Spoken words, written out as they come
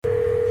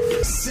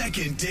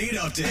Second date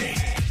update.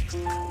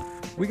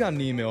 We got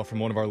an email from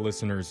one of our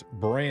listeners,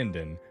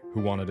 Brandon,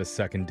 who wanted a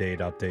second date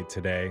update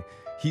today.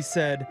 He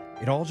said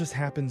it all just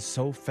happened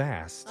so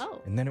fast,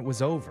 and then it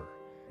was over.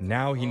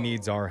 Now he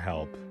needs our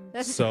help.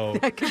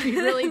 That could be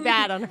really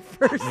bad on a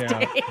first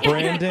date.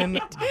 Brandon,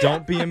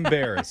 don't be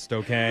embarrassed,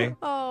 okay?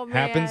 Oh, man.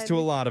 Happens to a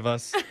lot of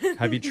us.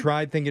 Have you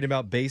tried thinking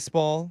about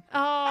baseball?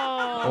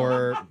 Oh.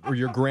 Or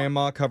your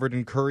grandma covered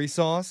in curry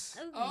sauce?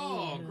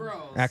 Oh,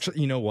 gross.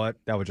 Actually, you know what?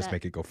 That would just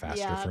make it go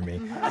faster for me.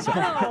 Mm-hmm. So,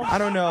 I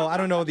don't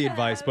know the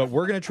advice, but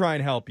we're going to try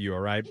and help you, all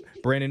right?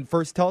 Brandon,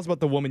 first tell us about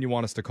the woman you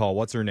want us to call.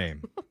 What's her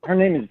name? Her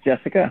name is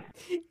Jessica.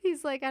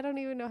 He's like, I don't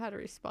even know how to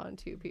respond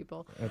to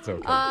people. That's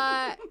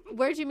okay.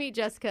 Where'd you meet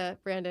Jessica,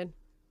 Brandon?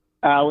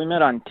 We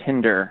met on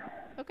Tinder.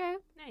 Okay.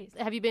 Nice.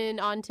 Have you been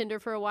on Tinder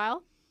for a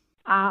while?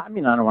 I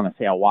don't want to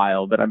say a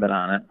while, but I've been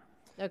on it.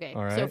 Okay.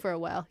 All right. So for a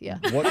while, yeah.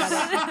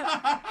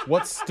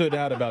 What stood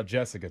out about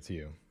Jessica to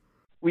you?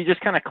 We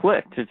just kind of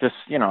clicked. It just,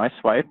 I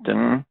swiped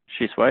and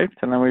she swiped,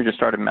 and then we just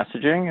started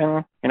messaging,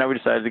 and, we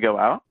decided to go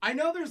out. I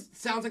know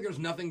sounds like there's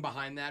nothing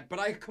behind that, but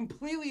I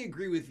completely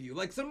agree with you.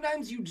 Like,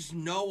 sometimes you just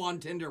know on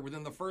Tinder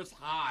within the first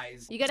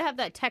highs. You got to have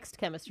that text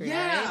chemistry,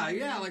 right?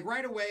 Yeah, like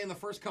right away in the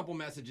first couple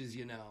messages,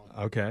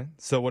 Okay.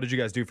 So what did you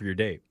guys do for your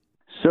date?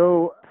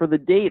 So for the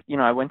date,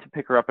 I went to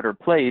pick her up at her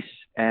place,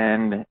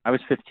 and I was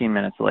 15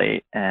 minutes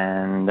late,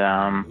 and,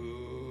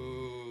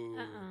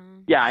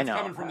 yeah, I know.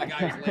 Coming from the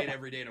guy who's late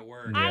every day to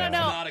work. I don't know.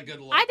 It's not a good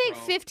look, I think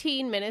bro.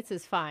 15 minutes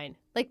is fine.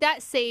 Like,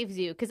 that saves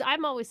you. Because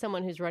I'm always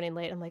someone who's running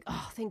late. I'm like,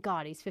 oh, thank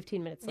God he's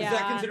 15 minutes late. Is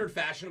that considered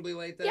fashionably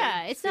late then?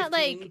 Yeah, it's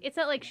 15?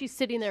 not like she's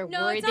sitting there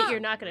No, worried it's that not. you're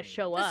not going to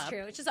show up. That's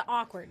true. It's just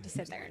awkward to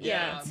sit there.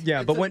 Yeah.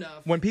 Yeah, It's but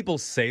enough. when people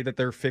say that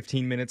they're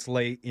 15 minutes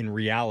late, in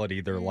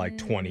reality, they're like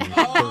 20, 30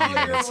 Oh,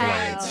 minutes you're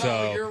late. right.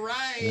 So You're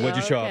right. would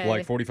you show up Okay.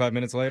 like 45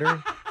 minutes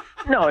later?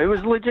 No, it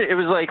was legit. It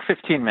was like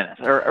 15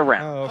 minutes or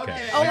around. Oh, okay.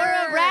 Okay. Oh,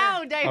 we're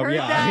around. I Oh, heard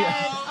yeah.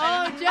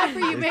 that. Oh,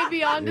 Jeffrey, you may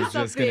be onto It's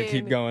something. just going to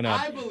keep going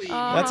up. I believe.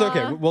 That's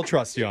okay. We'll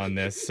trust you on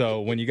this. So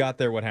when you got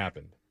there, what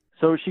happened?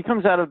 So she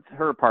comes out of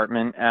her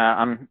apartment.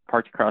 I'm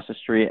parked across the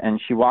street,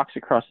 and she walks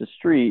across the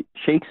street,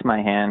 shakes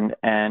my hand,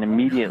 and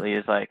immediately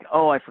is like,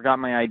 "Oh, I forgot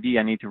my ID.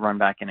 I need to run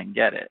back in and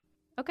get it."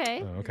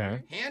 Okay. Oh,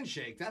 okay.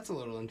 Handshake. That's a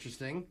little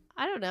interesting.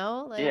 I don't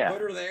know. Like, Yeah.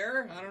 Put her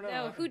there. I don't know.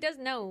 No, who does?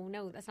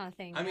 No, that's not a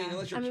thing. I mean, Yeah.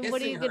 unless you're I mean, kissing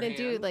what are you her going to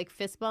do? hand. Like,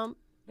 fist bump?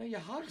 No, you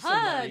hug Hug.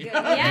 somebody.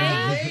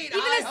 Yeah. Hey, Even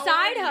hi, a how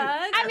side are you?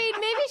 hug. I mean,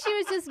 maybe she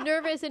was just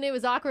nervous and it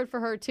was awkward for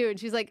her, too. And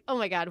she's like, oh,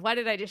 my God, why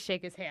did I just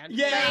shake his hand?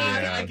 Yeah,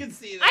 Yeah. I can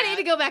see that. I need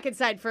to go back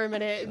inside for a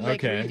minute and,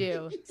 like, Okay.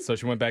 redo. So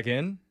she went back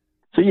in?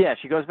 So yeah,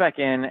 she goes back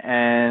in,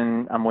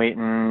 and I'm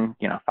waiting,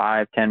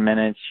 5-10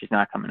 minutes. She's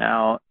not coming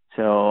out.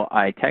 So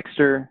I text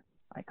her,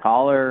 I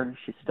call her.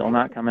 She's still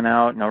not coming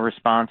out. No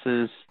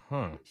responses.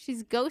 Huh.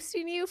 She's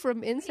ghosting you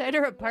from inside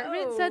her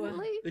apartment Whoa.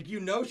 suddenly?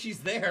 Like, she's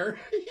there.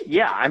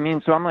 Yeah,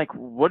 so I'm like,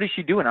 what is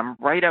she doing? I'm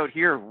right out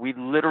here. We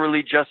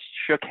literally just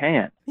shook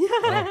hands.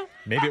 Oh,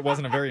 maybe it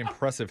wasn't a very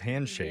impressive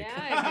handshake.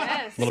 Yeah, I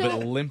guess. A little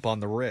bit limp on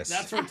the wrist.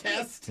 That's her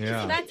test.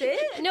 Yeah. That's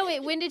it? No,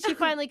 wait, when did she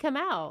finally come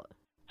out?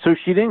 So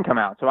she didn't come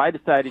out. So I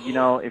decided,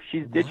 if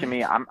she's ditching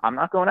me, I'm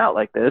not going out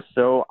like this.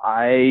 So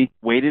I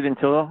waited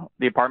until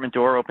the apartment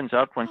door opens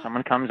up when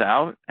someone comes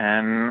out,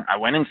 and I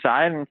went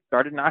inside and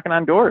started knocking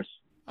on doors.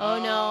 Oh,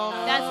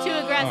 no. That's too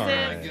All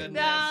aggressive. right. Goodness.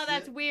 No,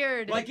 that's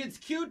weird. Like, it's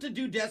cute to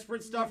do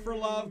desperate stuff for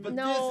love, but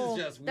No, this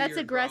is just weird. that's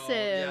bro. aggressive.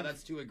 Yeah,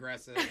 that's too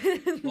aggressive. A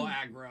little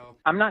aggro.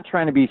 I'm not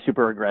trying to be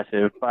super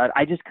aggressive, but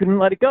I just couldn't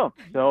let it go.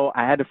 So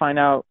I had to find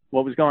out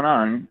what was going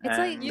on. It's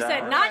like and, You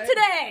said, All not right.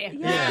 today.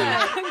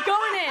 Yeah. I'm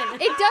going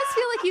in. It does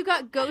feel like you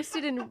got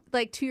ghosted in,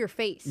 like, to your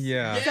face.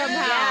 Yeah.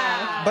 Somehow.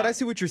 Yeah. But I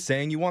see what you're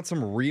saying. You want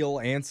some real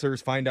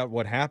answers, find out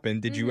what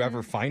happened. Did you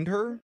ever find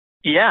her?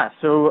 Yeah,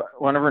 so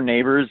one of her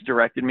neighbors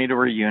directed me to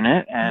her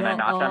unit, and I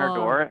knocked on her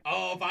door.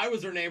 Oh, if I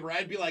was her neighbor,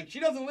 I'd be like, she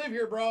doesn't live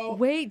here, bro.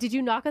 Wait, did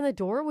you knock on the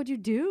door? What'd you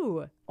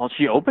do? Well,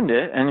 she opened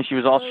it, and she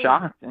was all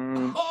shocked.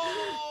 And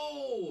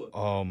Oh!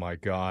 Oh my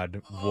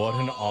God. What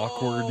an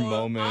awkward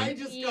moment. I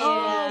just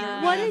got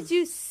Yeah. What did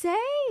you say?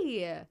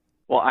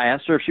 well, I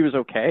asked her if she was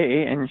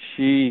okay, and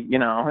she,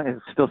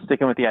 is still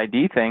sticking with the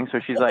ID thing. So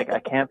she's like, I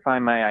can't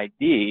find my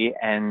ID,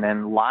 and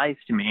then lies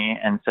to me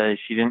and says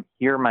she didn't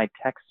hear my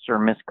texts or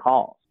missed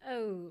calls.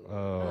 Oh.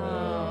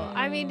 Oh.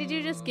 I mean, did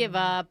you just give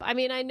up? I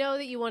mean, I know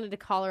that you wanted to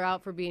call her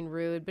out for being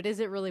rude, but is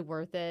it really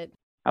worth it?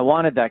 I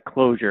wanted that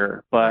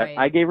closure, but Right.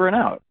 I gave her an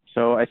out.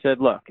 So I said,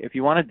 look, if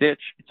you want to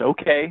ditch, it's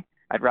okay.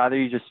 I'd rather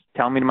you just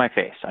tell me to my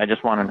face. I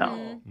just want to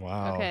know.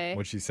 Wow. Okay.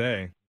 What'd she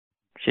say?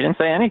 She didn't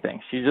say anything.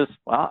 She just,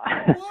 What?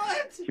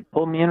 she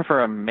pulled me in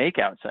for a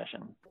makeout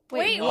session.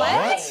 Wait, Oh, what?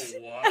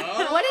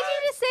 What did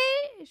you just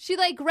say? She,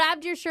 like,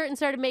 grabbed your shirt and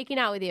started making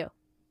out with you.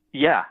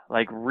 Yeah,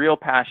 like real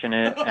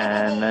passionate.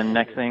 And then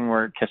next thing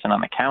we're kissing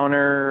on the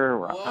counter.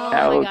 We're on the Oh Oh,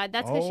 couch. my God.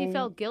 That's because she Oh.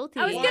 felt guilty.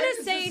 I was Why going does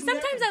to say, this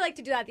sometimes never- I like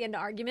to do that at the end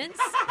of arguments.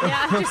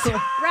 Yeah, just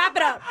wrap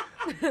it up.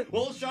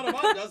 Well, shut him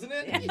up, doesn't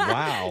it?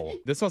 Wow.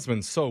 This must have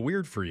been so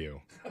weird for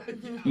you.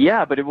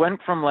 Yeah, but it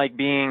went from like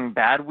being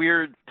bad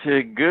weird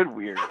to good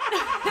weird.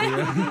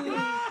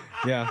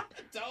 Yeah.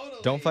 Totally.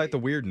 Don't fight the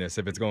weirdness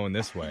if it's going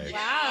this way.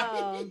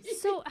 Wow.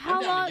 So I'm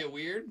how down long? to get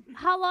weird.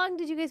 How long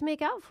did you guys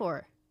make out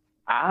for?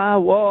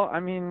 Well, I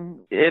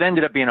mean, it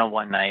ended up being a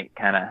one night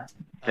kind of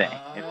thing.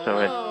 So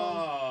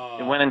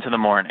it went into the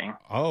morning.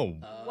 Oh,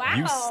 Wow.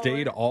 you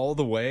stayed all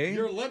the way?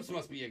 Your lips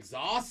must be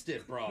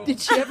exhausted, bro. Did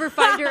she ever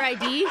find her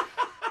ID?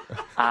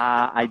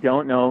 I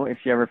don't know if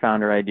she ever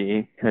found her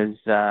ID because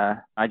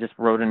I just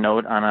wrote a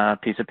note on a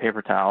piece of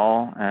paper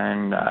towel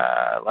and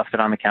left it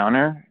on the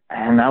counter,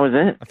 and that was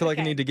it. I feel like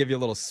I need to give you a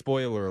little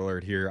spoiler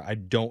alert here. I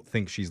don't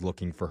think she's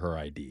looking for her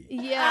ID.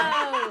 Yeah.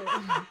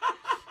 Oh.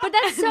 But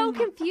that's so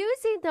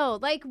confusing, though.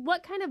 Like,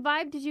 what kind of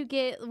vibe did you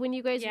get when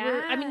you guys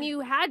were? I mean, Yeah. you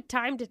had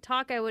time to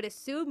talk. I would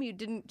assume you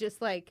didn't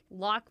just, like,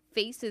 lock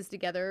faces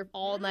together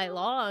all night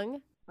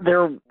long.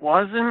 There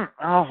wasn't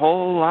a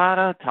whole lot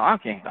of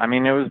talking. I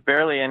mean, it was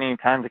barely any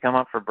time to come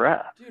up for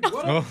breath. Dude,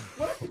 what Oh.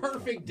 a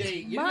perfect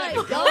date. You My didn't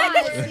have to God, go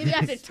anywhere, you didn't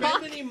have to spend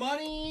talk. any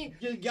money.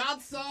 You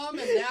got some,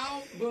 and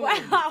now, boom.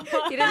 Wow.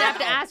 You didn't have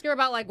to ask her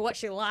about, like, what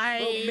she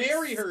likes. Well,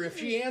 marry her if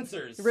she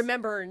answers.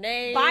 Remember her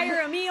name. Buy her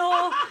a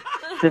meal.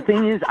 The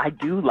thing is, I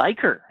do like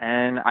her,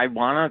 and I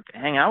want to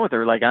hang out with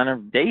her, like, on a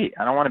date.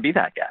 I don't want to be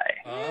that guy.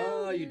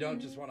 Oh, you don't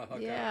just want to hook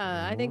up.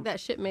 Yeah, I think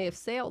that ship may have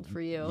sailed for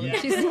you. Yeah.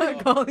 She's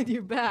not calling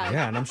you back.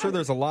 Yeah, and I'm sure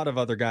there's a lot of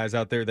other guys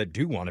out there that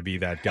do want to be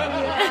that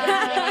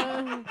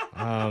guy.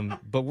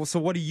 So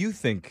what do you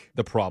think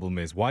the problem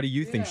is? Why do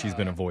you think she's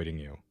been avoiding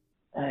you?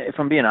 If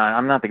I'm being honest,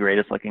 I'm not the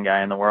greatest looking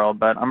guy in the world,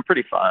 but I'm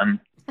pretty fun.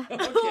 Okay.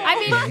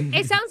 I mean,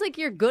 it sounds like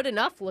you're good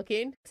enough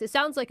looking. It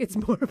sounds like it's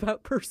more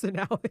about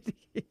personality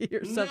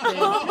or something.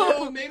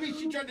 No, maybe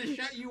she tried to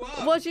shut you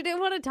up. Well, she didn't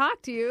want to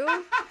talk to you.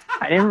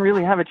 I didn't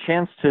really have a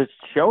chance to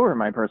show her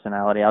my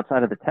personality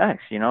outside of the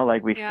text, you know?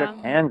 Like, we Yeah.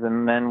 shook hands,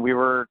 and then we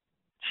were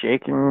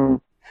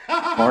shaking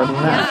more than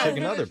that.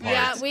 Shaking other parts.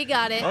 Yeah, we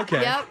got it.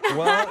 Okay. Yep.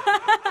 Well,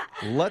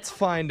 let's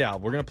find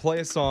out. We're going to play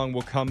a song.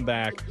 We'll come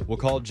back. We'll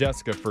call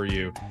Jessica for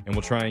you, and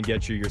we'll try and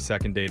get you your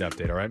second date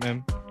update. All right,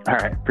 ma'am? All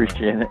right,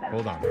 appreciate it.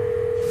 Hold on.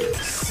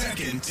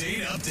 Second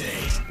date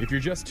update. If you're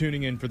just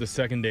tuning in for the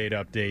second date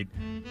update,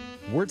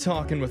 we're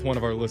talking with one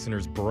of our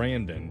listeners,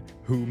 Brandon,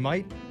 who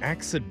might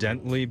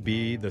accidentally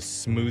be the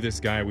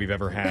smoothest guy we've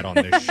ever had on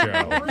this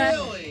show.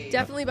 Really?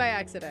 Definitely by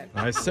accident.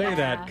 I say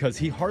that because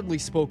he hardly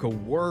spoke a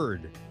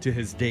word to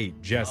his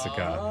date,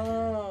 Jessica.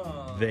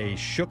 Oh. They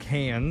shook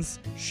hands.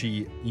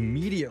 She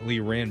immediately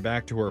ran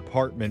back to her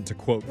apartment to,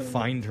 quote,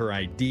 find her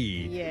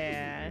ID.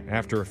 Yeah.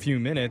 After a few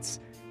minutes,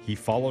 he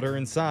followed her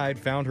inside,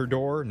 found her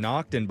door,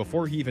 knocked, and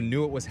before he even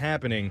knew it was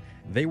happening,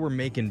 they were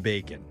making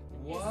bacon.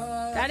 What?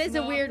 That is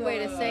a weird way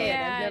to say it.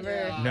 Yeah, I've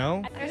never.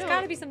 No? There's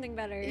got to be something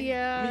better. I mean,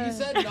 Yeah. you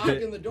said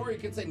knocking the door. You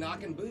could say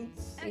knocking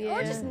boots.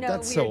 Or just no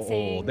That's weird so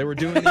saying. old. They were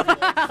doing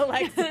the...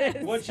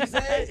 Alexis. What'd she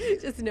say?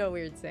 Just no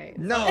weird saying.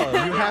 No,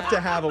 you have to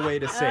have a way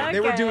to say it. They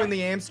were Okay. doing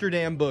the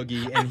Amsterdam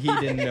boogie, and he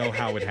didn't know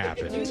how it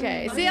happened.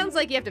 Okay. Sounds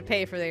like you have to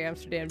pay for the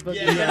Amsterdam boogie.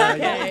 Yeah.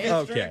 Yeah,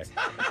 okay.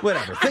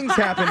 Whatever. Things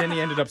happened and he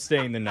ended up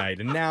staying the night.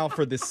 And now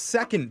for the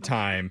second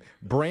time,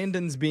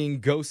 Brandon's being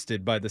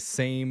ghosted by the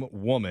same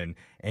woman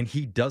and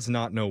he does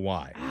not know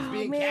why. He's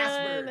being man.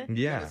 Casper.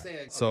 You Yeah. gotta say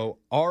it. So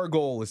our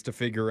goal is to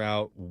figure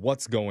out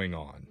what's going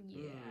on.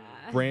 Yeah.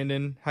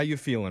 Brandon, how you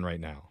feeling right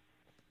now?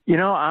 You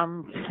know,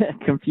 I'm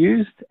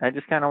confused. I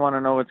just kind of want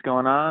to know what's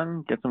going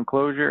on, get some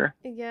closure.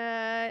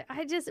 Yeah,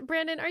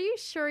 Brandon, are you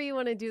sure you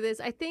want to do this?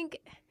 I think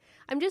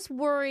I'm just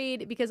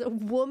worried because a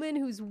woman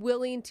who's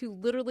willing to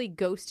literally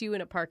ghost you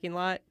in a parking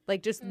lot,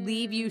 like just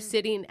leave you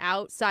sitting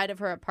outside of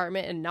her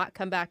apartment and not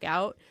come back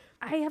out,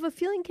 I have a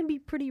feeling can be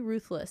pretty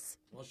ruthless.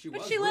 Well, she But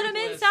was she let him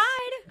ruthless.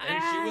 inside.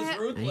 And she was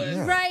ruthless.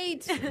 Yeah.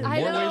 Right. In I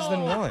more know. ways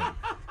than one.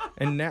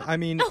 And now, I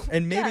mean,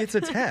 and maybe it's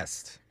a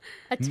test.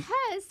 A test?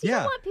 You Yeah.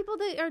 don't want people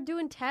that are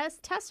doing tests.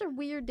 Tests are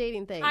weird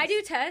dating things. I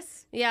do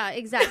tests. Yeah,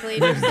 exactly.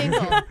 And you're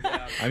single.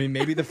 I mean,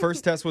 maybe the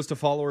first test was to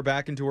follow her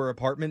back into her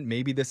apartment.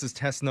 Maybe this is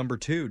test number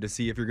 2 to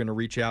see if you're going to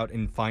reach out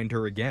and find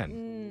her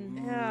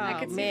again. I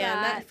could see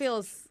man, that.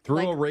 feels Through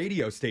like, a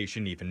radio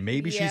station, even.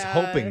 Maybe she's Yeah.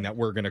 hoping that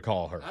we're going to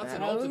call her. That's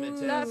an ultimate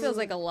test. that feels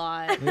like a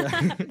lot.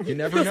 You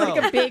never know.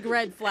 Like a big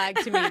red flag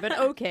to me, but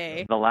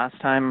okay. The last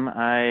time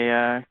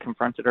I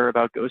confronted her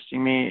about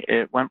ghosting me,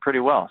 it went pretty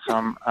well. So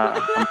I'm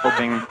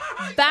hoping.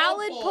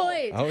 Valid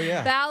point. Oh,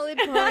 yeah. Valid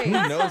Who point.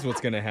 knows what's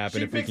going to happen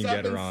She if we picks can up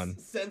get her and on.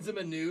 sends him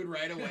a nude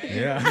right away.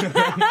 Yeah.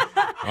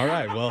 All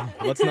right. Well,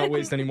 let's not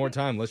waste any more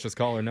time. Let's just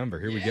call her number.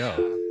 Here we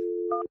go.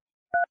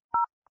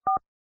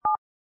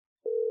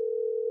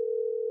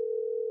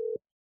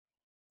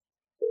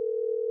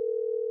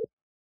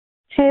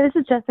 Hey, this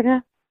is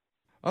Jessica.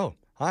 Oh,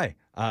 hi.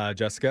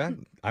 Jessica,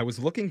 I was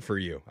looking for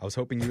you. I was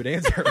hoping you would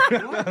answer. You're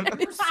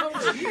so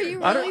Are weird.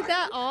 you I don't- really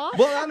that off?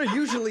 Well, I don't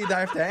usually I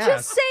have to Just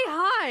ask. say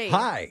hi.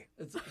 Hi.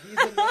 He's a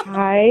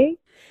Hi.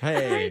 Hi,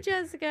 Hey.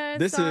 Jessica.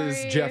 This Sorry.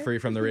 is Jeffrey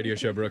from the radio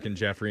show Brooke and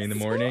Jeffrey in the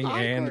So morning,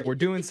 and awkward. we're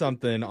doing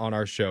something on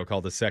our show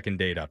called the Second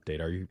Date Update.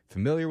 Are you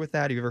familiar with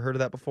that? Have you ever heard of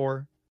that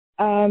before?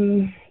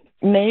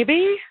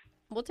 Maybe.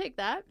 We'll take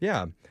that.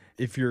 Yeah.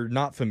 if you're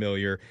not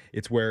familiar,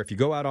 it's where if you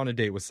go out on a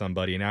date with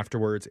somebody and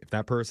afterwards, if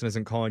that person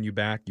isn't calling you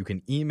back, you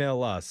can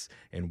email us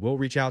and we'll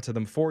reach out to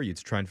them for you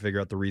to try and figure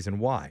out the reason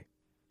why.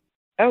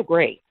 Oh,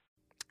 great.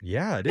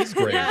 Yeah, it is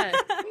great. Yeah.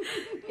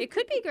 It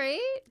could be great.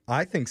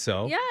 I think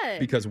so. Yeah.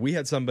 Because we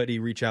had somebody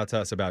reach out to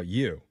us about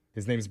you.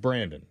 His name's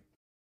Brandon.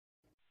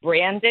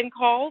 Brandon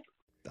called?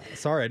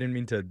 Sorry, I didn't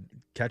mean to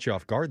catch you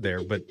off guard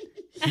there, but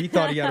he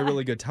thought he had a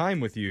really good time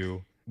with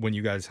you when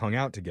you guys hung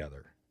out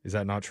together. Is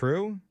that not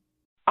true?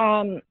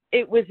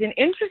 It was an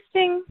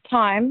interesting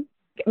time.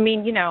 I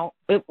mean,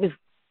 it was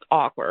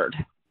awkward.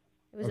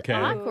 It was Okay.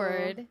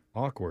 awkward.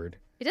 Awkward.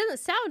 It doesn't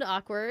sound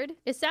awkward.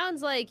 It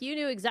sounds like you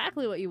knew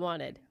exactly what you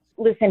wanted.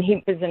 Listen,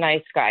 he was a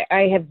nice guy.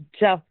 I have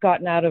just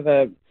gotten out of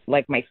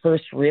my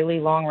first really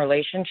long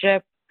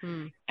relationship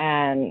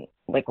and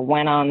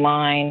went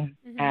online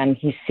and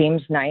he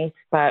seems nice,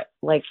 but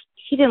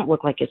he didn't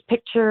look like his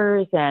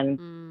pictures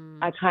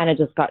and I kind of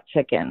just got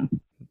chicken.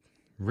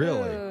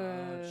 Really?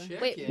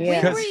 Wait,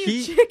 Yeah. when were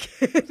you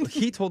chicken?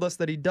 He told us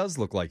that he does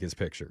look like his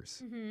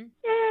pictures.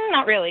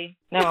 Not really.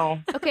 No.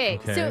 Okay,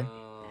 so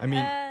I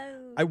mean,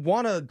 I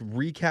want to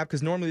recap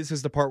because normally this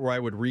is the part where I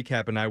would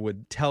recap and I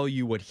would tell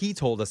you what he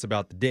told us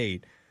about the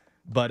date,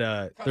 but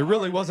there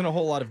really wasn't a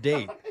whole lot of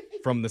date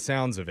from the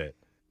sounds of it.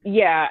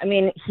 Yeah, I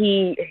mean,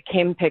 he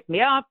came and picked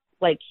me up.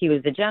 He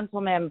was a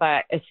gentleman,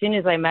 but as soon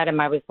as I met him,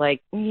 I was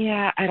like,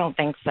 yeah, I don't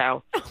think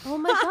so. oh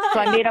my God. So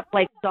I made up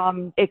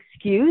some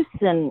excuse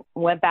and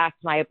went back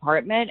to my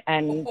apartment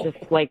and just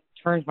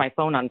turned my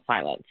phone on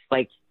silent.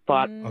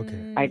 Thought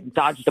Okay. I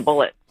dodged a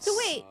bullet. So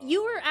wait,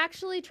 you were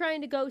actually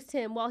trying to ghost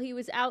him while he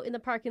was out in the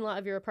parking lot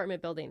of your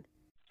apartment building?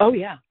 Oh,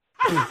 yeah.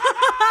 Dude,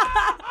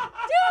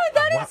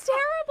 that is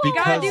terrible. You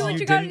gotta Because do what you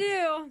you gotta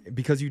didn't- do.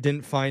 Because you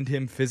didn't find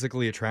him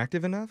physically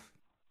attractive enough?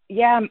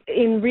 Yeah,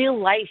 in real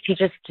life, he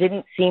just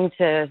didn't seem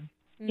to,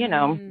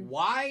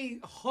 Why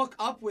hook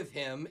up with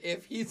him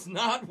if he's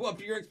not up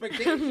to your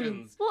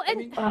expectations? Well, and I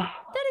mean,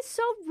 that is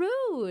so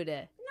rude.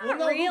 well,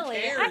 no, who really.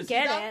 cares? I He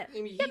get got- it. I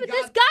mean, Yeah, he but got-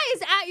 this guy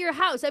is at your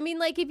house. I mean,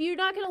 if you're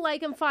not going to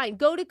like him, fine.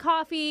 Go to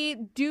coffee,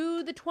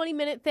 do the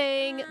 20-minute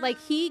thing.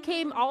 He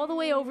came all the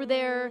way over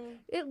there.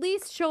 At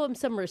least show him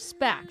some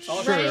respect,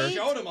 Oh, Sure. they right?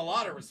 showed him a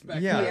lot of respect.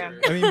 Yeah.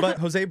 later. I mean, but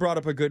Jose brought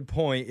up a good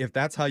point. If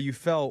that's how you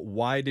felt,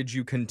 why did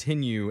you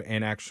continue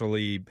and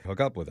actually hook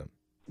up with him?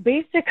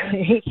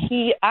 basically,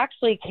 he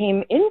actually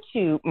came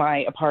into my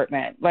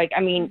apartment. I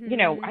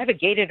have a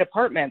gated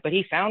apartment, but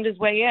he found his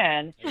way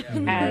in.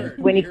 And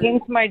when he came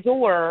to my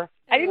door,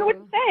 I didn't know what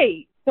to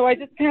say. So I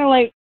just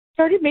kind of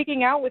started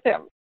making out with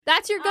him.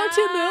 That's your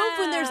go-to move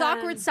when there's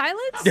awkward silence?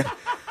 Yeah.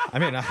 I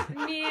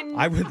mean,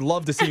 I would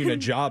love to see you in a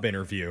job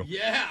interview.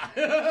 Yeah.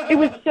 It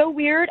was so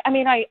weird. I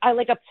mean, I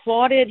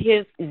applauded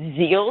his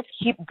zeal to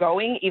keep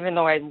going, even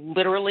though I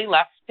literally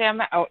left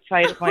him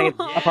outside of my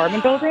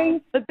apartment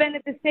building. But then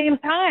at the same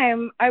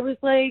time, I was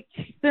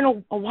it's been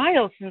a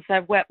while since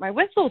I've wet my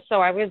whistle. So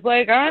I was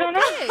I don't know.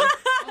 Okay.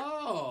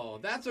 Oh,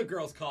 that's what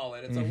girls call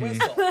it. It's a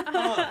whistle.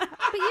 Huh.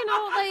 But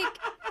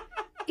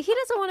he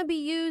doesn't want to be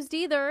used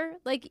either.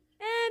 Men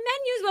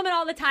use women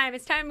all the time.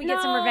 It's time we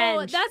get some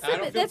revenge. That's I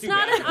don't feel that's too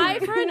not bad an for eye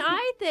him. for an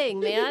eye thing,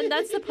 man.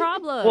 That's the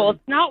problem. Well,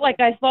 it's not like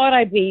I thought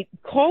I'd be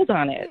called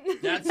on it.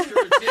 That's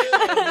true too.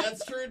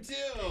 That's true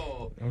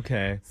too.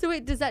 Okay. So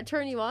wait, does that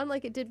turn you on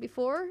like it did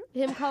before?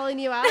 Him calling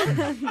you out?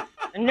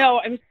 No,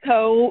 I'm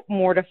so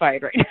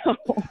mortified right now.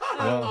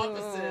 Well,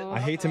 Opposite. I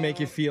hate to make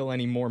you feel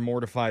any more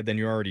mortified than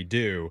you already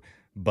do,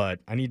 but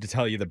I need to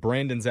tell you that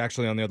Brandon's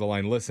actually on the other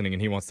line listening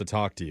and he wants to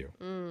talk to you.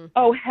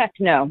 Oh, heck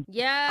no.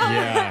 Yeah.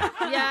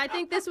 Yeah. Yeah, I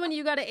think this one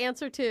you got to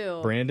answer to.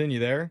 Brandon, you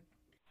there?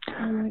 Oh,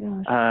 my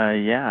gosh.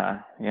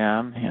 Yeah,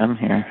 I'm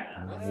here.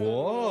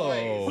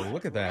 Whoa,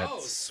 look at that.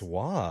 Gross.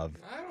 Suave.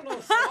 I don't know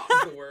if swap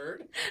is the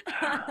word.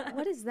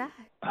 What is that?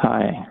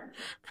 Hi.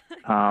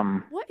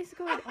 What is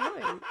going on?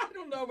 I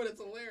don't know, but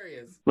it's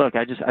hilarious. Look,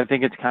 I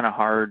think it's kind of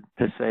hard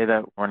to say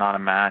that we're not a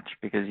match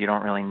because you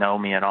don't really know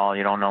me at all.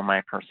 You don't know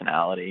my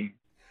personality.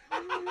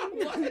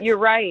 You're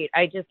right.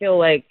 I just feel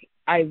like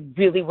I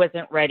really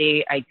wasn't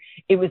ready.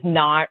 It was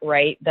not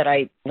right that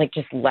I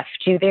just left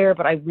you there,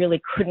 but I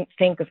really couldn't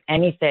think of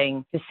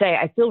anything to say.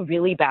 I feel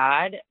really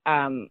bad.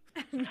 I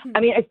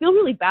feel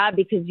really bad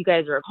because you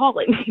guys are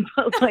calling me,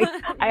 but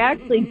I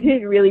actually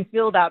did really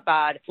feel that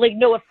bad.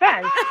 No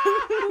offense.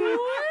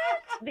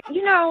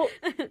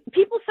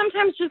 People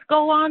sometimes just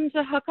go on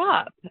to hook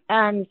up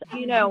and,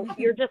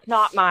 you're just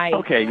not my...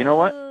 Okay, you know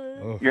what?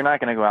 Oh. You're not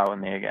going to go out with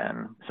me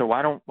again. So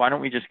why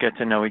don't we just get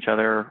to know each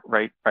other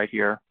right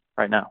here,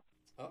 right now?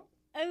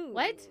 Oh.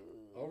 What?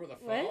 Over the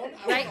phone? What?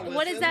 I Right. wanna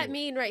What does listen. that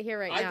mean right here,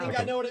 right I now? think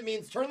I know what it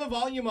means. Turn the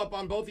volume up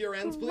on both your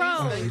ends, please.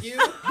 Gross. Thank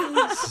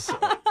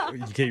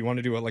you. Okay, you want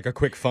to do a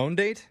quick phone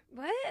date?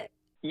 What?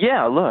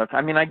 Yeah, look,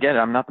 I mean, I get it.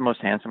 I'm not the most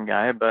handsome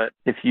guy, but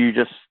if you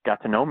just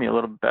got to know me a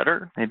little bit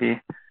better, maybe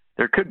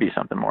there could be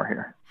something more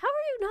here. How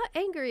are you not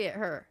angry at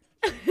her?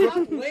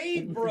 Not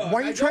laid, Brooke.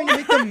 Why are you trying to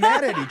make them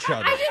mad at each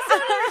other? I just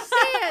don't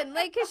understand.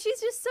 Like, because she's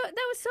just that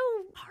was so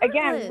heartless.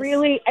 Again,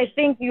 really, I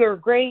think you're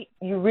great.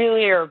 You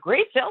really are a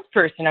great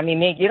salesperson. I mean,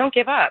 Meg, you don't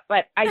give up.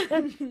 But I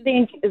just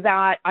think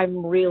that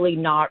I'm really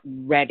not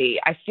ready.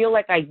 I feel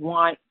like I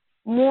want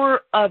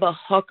more of a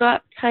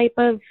hookup type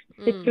of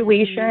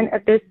situation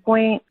at this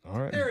point. All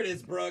right. There it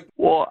is, Brooke.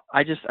 Well,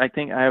 I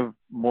think I have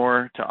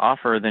more to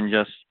offer than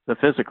just the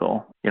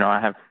physical. You know, I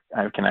have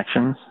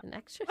connections.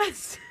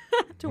 Connections?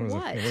 To what?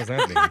 What does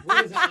that mean?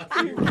 What is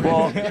that?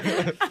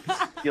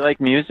 Well, you like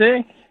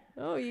music?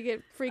 Oh, you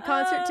get free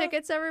concert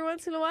tickets every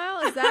once in a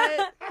while? Is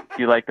that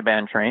Do you like the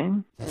band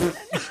Train?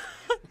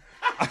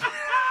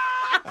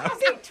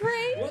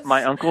 Train?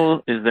 My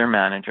uncle is their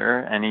manager,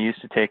 and he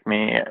used to take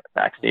me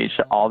backstage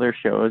to all their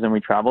shows, and we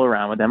travel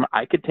around with them.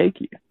 I could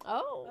take you.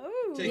 Oh.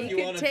 Take He you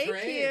could on a take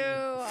train. you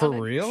For on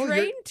a real?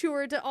 train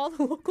tour to all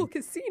the local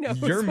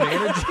casinos. Your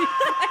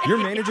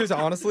manager's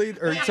honestly,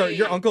 or sorry,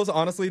 your uncle's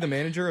honestly the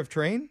manager of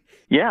Train?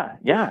 Yeah.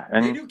 They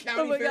And do county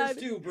Oh my fairs God.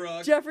 too,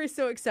 Brooke. Jeffrey's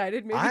so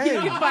excited. Maybe he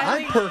I'm can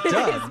finally perked get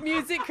up. his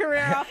music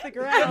career off the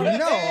ground.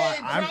 No, Hey,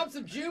 I'm. drops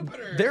of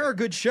Jupiter. They're a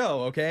good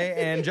show, okay?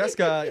 And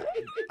Jessica,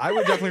 I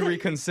would definitely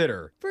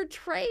reconsider. For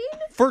Train?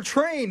 For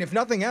Train, if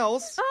nothing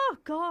else. Oh,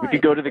 God. we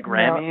could go to the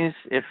Grammys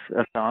if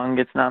a song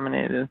gets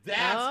nominated.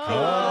 That's cool.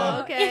 Oh,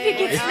 okay. If it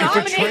gets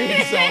If a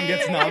Train song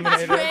gets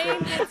nominated. Train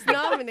gets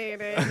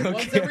nominated.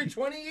 Once every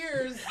 20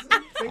 years.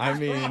 I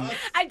mean,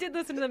 I did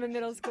listen to them in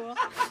middle school.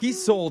 he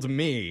sold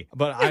me,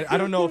 but I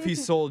don't know if he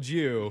sold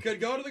you. Could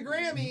go to the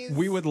Grammys.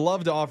 We would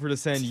love to offer to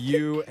send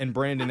you and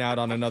Brandon out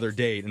on another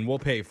date, and we'll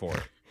pay for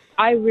it.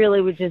 I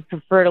really would just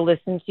prefer to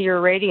listen to your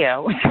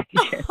radio.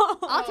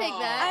 I'll take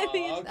that. I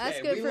think okay,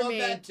 that's good we for love me.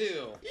 that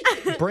too.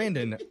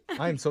 Brandon,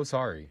 I am so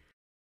sorry.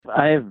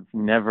 I've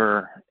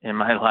never in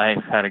my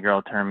life had a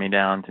girl turn me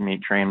down to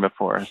meet Train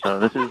before, so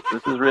this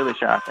is really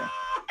shocking.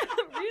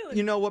 Really?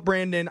 You know what,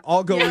 Brandon?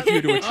 I'll go with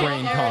you to a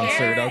Train All right.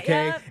 concert,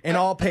 okay? Yeah. And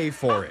I'll pay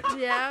for it.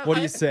 Yeah. What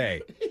do you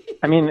say?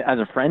 I mean, as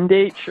a friend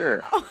date,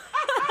 sure.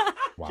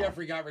 Wow.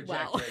 Jeffrey got rejected.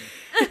 Wow.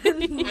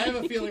 I have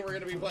a feeling we're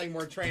going to be playing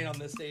more Train on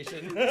this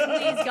station.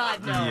 Please,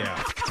 God, no.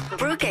 Yeah.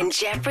 Brooke and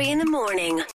Jeffrey in the morning.